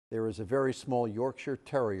There is a very small Yorkshire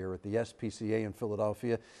Terrier at the SPCA in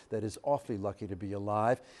Philadelphia that is awfully lucky to be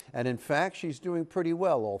alive. And in fact, she's doing pretty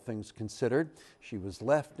well, all things considered. She was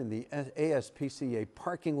left in the ASPCA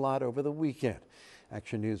parking lot over the weekend.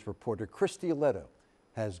 Action News reporter Christy Aletto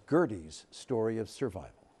has Gertie's story of survival.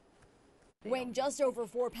 Weighing just over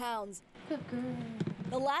 4 pounds,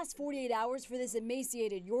 the last 48 hours for this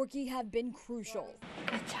emaciated Yorkie have been crucial.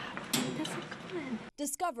 Good job. That's so good.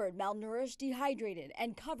 Discovered malnourished, dehydrated,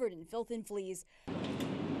 and covered in filth and fleas.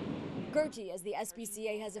 Gertie, as the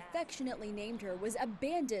SPCA has affectionately named her, was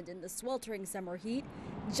abandoned in the sweltering summer heat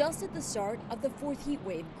just at the start of the 4th heat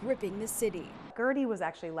wave gripping the city. Gertie was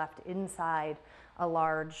actually left inside a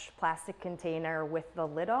large plastic container with the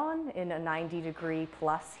lid on in a 90-degree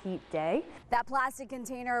plus heat day. That plastic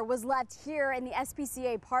container was left here in the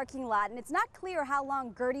SPCA parking lot, and it's not clear how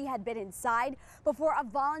long Gertie had been inside before a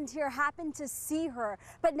volunteer happened to see her.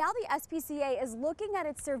 But now the SPCA is looking at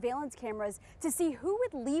its surveillance cameras to see who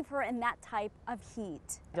would leave her in that type of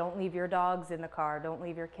heat. Don't leave your dogs in the car, don't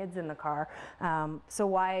leave your kids in the car. So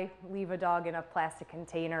why leave a dog in a plastic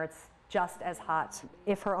container? It's just as hot.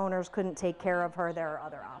 If her owners couldn't take care of her, there are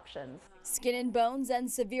other options. Skin and bones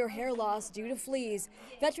and severe hair loss due to fleas.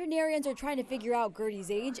 Veterinarians are trying to figure out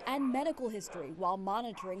Gertie's age and medical history while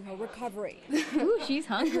monitoring her recovery. Ooh, she's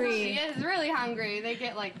hungry. She is really hungry. They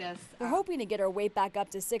get like this. They're hoping to get her weight back up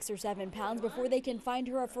to 6 or 7 pounds before they can find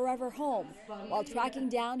her a forever home, while tracking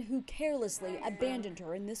down who carelessly abandoned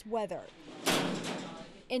her in this weather.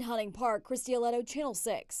 In Hunting Park, Christy Aletto, Channel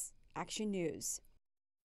 6, Action News.